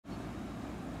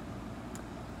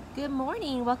Good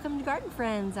morning, welcome to Garden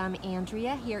Friends. I'm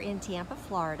Andrea here in Tampa,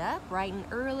 Florida, bright and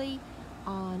early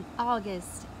on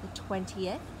August the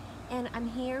 20th, and I'm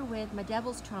here with my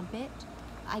Devil's Trumpet.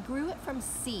 I grew it from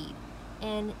seed,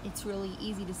 and it's really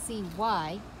easy to see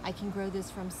why I can grow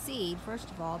this from seed. First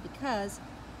of all, because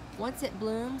once it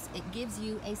blooms, it gives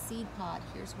you a seed pod.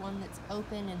 Here's one that's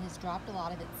open and has dropped a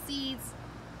lot of its seeds.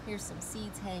 Here's some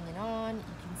seeds hanging on. You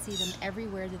can see them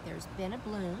everywhere that there's been a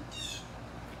bloom.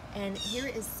 And here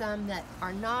is some that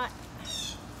are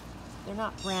they're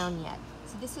not brown yet.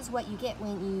 So this is what you get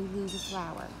when you lose a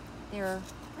flower. They're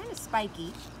kind of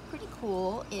spiky, pretty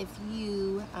cool if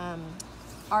you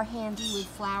are handy with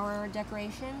flower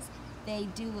decorations. They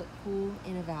do look cool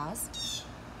in a vase.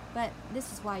 But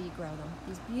this is why you grow them.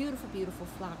 These beautiful, beautiful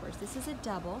flowers. This is a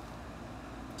double.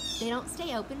 They don't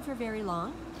stay open for very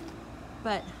long,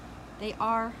 but they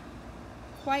are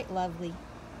quite lovely.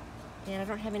 And I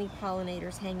don't have any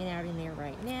pollinators hanging out in there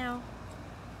right now.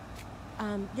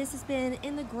 This has been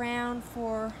in the ground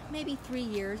for maybe 3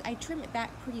 years. I trim it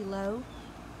back pretty low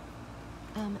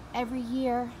every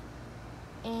year.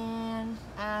 And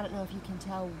I don't know if you can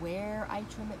tell where I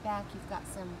trim it back. You've got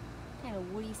some kind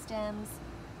of woody stems,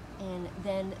 and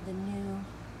then the new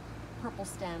purple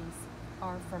stems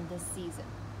are from this season.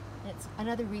 And it's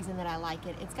another reason that I like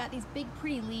it. It's got these big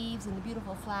pretty leaves and the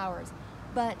beautiful flowers,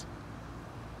 but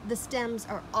the stems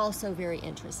are also very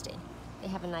interesting. They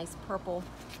have a nice purple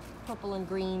and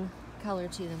green color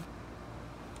to them.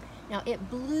 Now it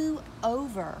blew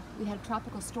over. We had a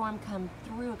tropical storm come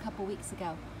through a couple weeks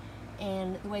ago,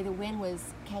 and the way the wind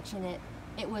was catching it,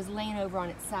 it was laying over on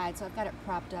its side, so I've got it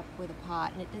propped up with a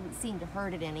pot, and it didn't seem to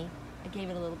hurt it any. I gave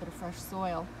it a little bit of fresh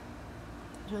soil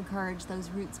to encourage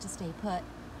those roots to stay put.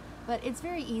 But it's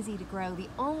very easy to grow. The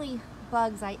only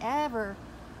bugs I ever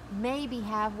maybe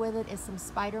have with it is some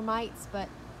spider mites, but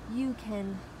you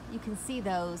can see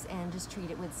those and just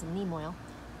treat it with some neem oil,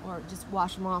 or just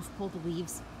wash them off, pull the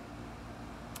leaves,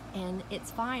 and it's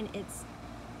fine. It's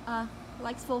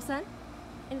likes full sun,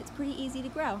 and it's pretty easy to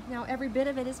grow. Now every bit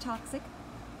of it is toxic,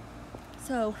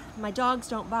 so my dogs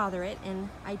don't bother it, and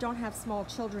I don't have small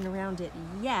children around it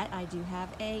yet. I do have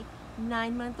a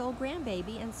 9-month-old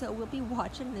grandbaby, and so we'll be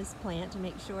watching this plant to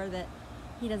make sure that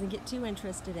he doesn't get too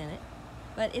interested in it.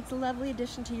 But it's a lovely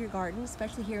addition to your garden,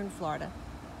 especially here in Florida.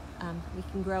 We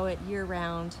can grow it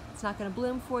year-round. It's not going to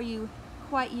bloom for you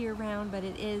quite year-round, but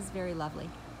it is very lovely.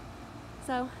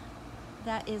 So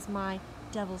that is my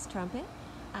Devil's Trumpet.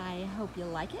 I hope you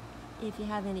like it. If you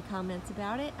have any comments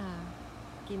about it,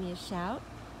 give me a shout.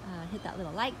 Hit that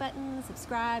little like button,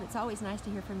 subscribe. It's always nice to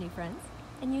hear from new friends.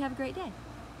 And you have a great day.